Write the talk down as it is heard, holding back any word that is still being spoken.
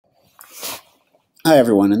Hi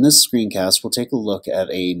everyone, in this screencast we'll take a look at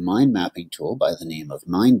a mind mapping tool by the name of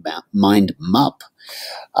MindMup.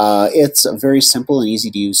 It's a very simple and easy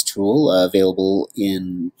to use tool available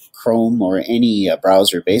in Chrome or any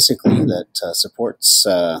browser basically that supports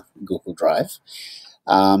Google Drive.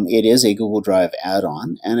 It is a Google Drive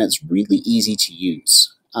add-on and it's really easy to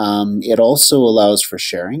use. It also allows for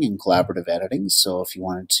sharing and collaborative editing, so if you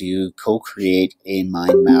wanted to co-create a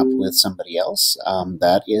mind map with somebody else,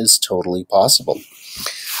 that is totally possible.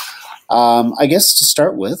 I guess to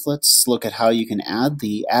start with, let's look at how you can add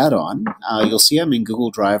the add-on. You'll see I'm in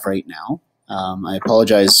Google Drive right now. I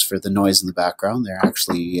apologize for the noise in the background. They're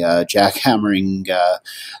actually jackhammering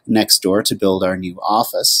next door to build our new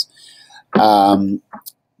office.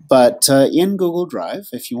 But in Google Drive,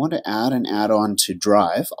 if you want to add an add-on to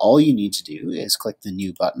Drive, all you need to do is click the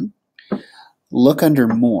New button, look under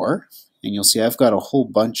More, and you'll see I've got a whole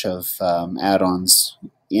bunch of add-ons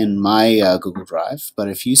in my Google Drive. But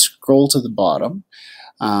if you scroll to the bottom,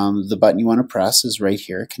 the button you want to press is right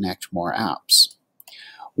here, Connect More Apps.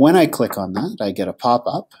 When I click on that, I get a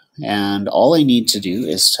pop-up, and all I need to do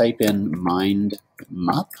is type in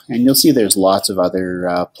MindMup, and you'll see there's lots of other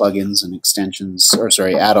plugins and extensions, or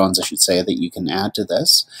sorry, add-ons I should say, that you can add to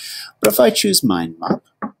this. But if I choose MindMup,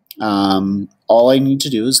 all I need to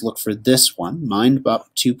do is look for this one, MindMup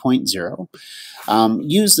 2.0.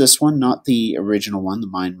 Use this one, not the original one, the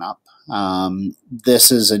MindMup.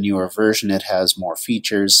 This is a newer version. It has more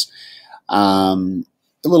features, a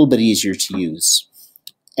little bit easier to use.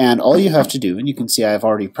 And all you have to do, and you can see I've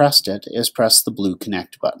already pressed it, is press the blue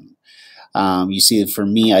Connect button. You see for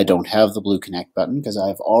me I don't have the blue Connect button because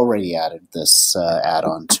I've already added this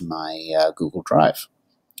add-on to my Google Drive.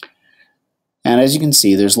 And as you can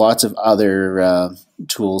see, there's lots of other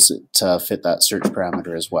tools that fit that search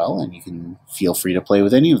parameter as well, and you can feel free to play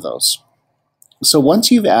with any of those. So once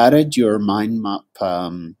you've added your MindMup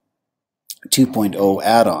 2.0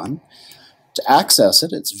 add-on, to access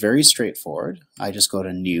it, it's very straightforward. I just go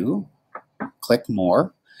to New, click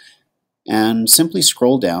More, and simply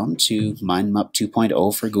scroll down to MindMup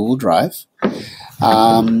 2.0 for Google Drive.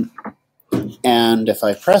 And if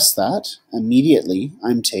I press that, immediately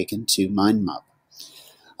I'm taken to MindMup.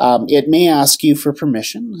 It may ask you for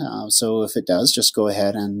permission, so if it does, just go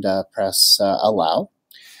ahead and press Allow.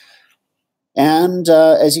 And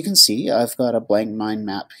as you can see, I've got a blank mind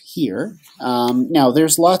map here. Now,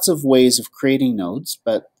 there's lots of ways of creating nodes,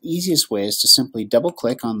 but the easiest way is to simply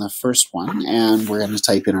double-click on the first one, and we're going to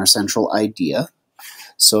type in our central idea.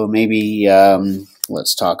 So maybe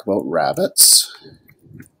let's talk about rabbits.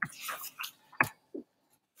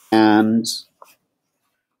 And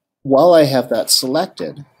while I have that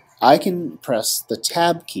selected, I can press the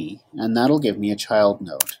Tab key, and that'll give me a child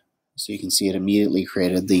node. So you can see it immediately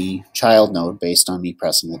created the child node based on me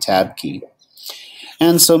pressing the Tab key.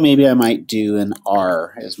 And so maybe I might do an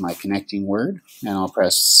R as my connecting word, and I'll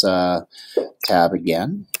press Tab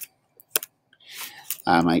again.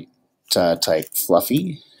 I might type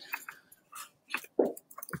Fluffy.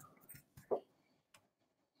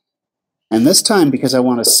 And this time, because I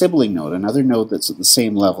want a sibling node, another node that's at the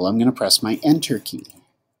same level, I'm going to press my Enter key.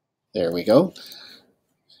 There we go.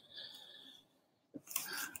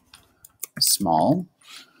 Small.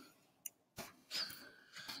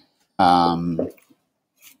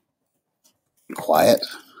 Quiet.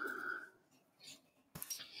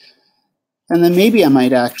 And then maybe I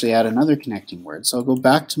might actually add another connecting word. So I'll go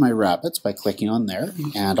back to my rabbits by clicking on there,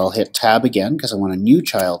 and I'll hit Tab again because I want a new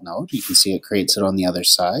child node. You can see it creates it on the other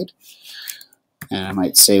side. And I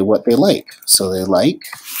might say what they like. So they like,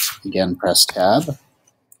 again, press Tab,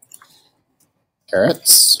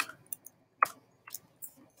 carrots,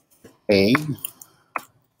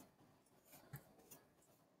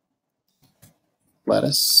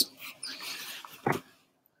 lettuce,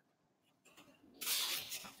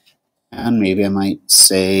 and maybe I might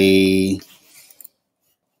say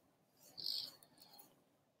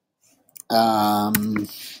that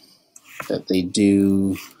they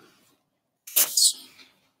do.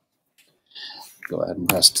 Go ahead and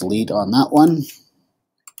press delete on that one.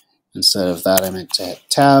 Instead of that, I meant to hit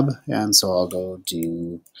Tab, and so I'll go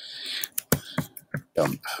do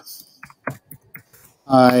jump.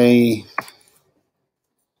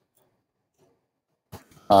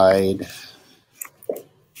 Hide,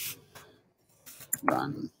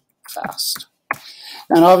 run fast.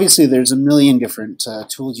 And obviously there's a million different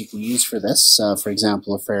tools you can use for this. For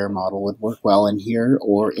example, a FAIR model would work well in here,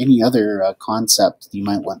 or any other concept you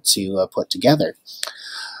might want to put together.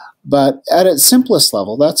 But at its simplest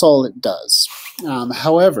level, that's all it does.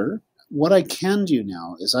 However, what I can do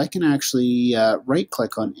now is I can actually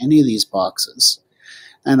right-click on any of these boxes,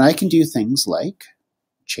 and I can do things like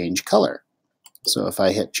change color. So if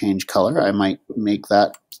I hit change color, I might make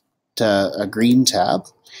that a green tab.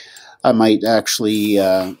 I might actually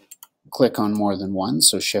click on more than one,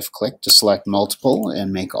 so shift click to select multiple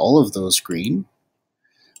and make all of those green,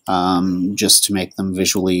 just to make them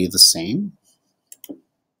visually the same.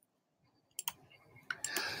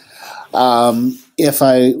 If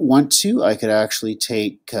I want to, I could actually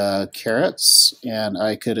take carrots and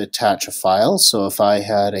I could attach a file. So if I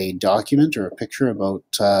had a document or a picture about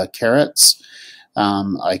carrots,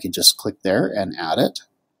 I could just click there and add it.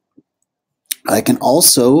 I can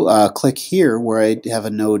also click here where I have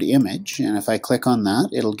a node image, and if I click on that,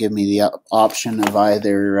 it'll give me the option of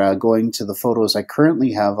either going to the photos I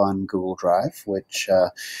currently have on Google Drive, which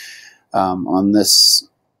on this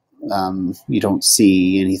you don't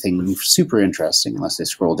see anything super interesting unless I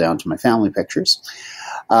scroll down to my family pictures.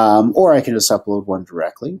 Or I can just upload one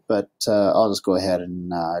directly, but I'll just go ahead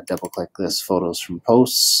and double click this photos from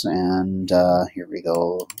posts, and here we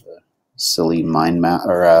go. Silly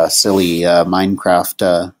Minecraft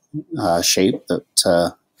shape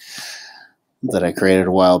that I created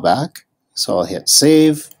a while back. So I'll hit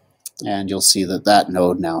save, and you'll see that that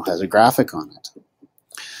node now has a graphic on it.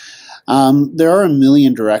 There are a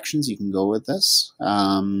million directions you can go with this.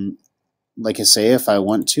 Like I say, if I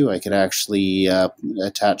want to, I could actually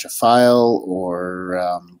attach a file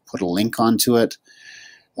or put a link onto it.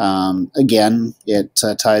 Again, it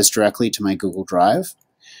ties directly to my Google Drive.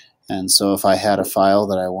 And so if I had a file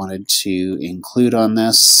that I wanted to include on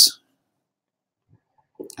this,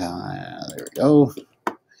 there we go.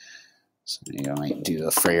 So I might do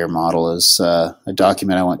a Frayer model as a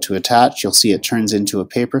document I want to attach. You'll see it turns into a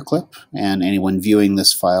paperclip, and anyone viewing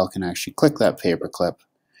this file can actually click that paperclip,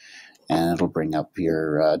 and it'll bring up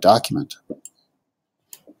your document.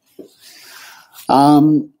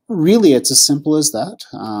 Really, it's as simple as that.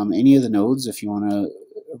 Any of the nodes, if you want to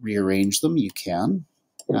rearrange them, you can.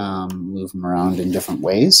 Move them around in different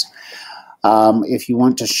ways. If you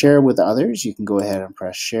want to share with others, you can go ahead and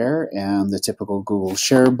press share, and the typical Google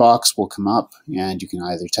share box will come up, and you can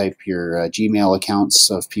either type your Gmail accounts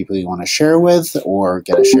of people you want to share with, or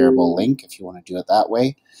get a shareable link if you want to do it that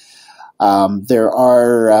way. There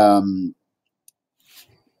are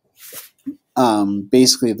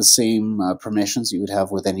basically the same permissions you would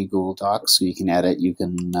have with any Google Doc, so you can edit, you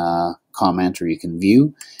can comment, or you can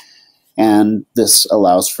view. And this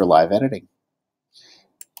allows for live editing.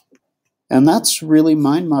 And that's really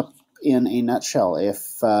MindMap in a nutshell.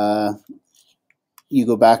 If you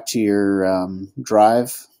go back to your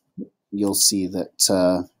drive, you'll see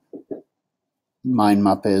that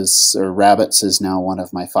MindMap or Rabbits is now one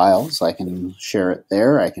of my files. I can share it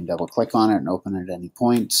there. I can double click on it and open it at any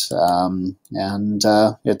point, and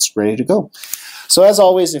it's ready to go. So as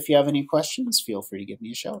always, if you have any questions, feel free to give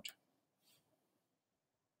me a shout.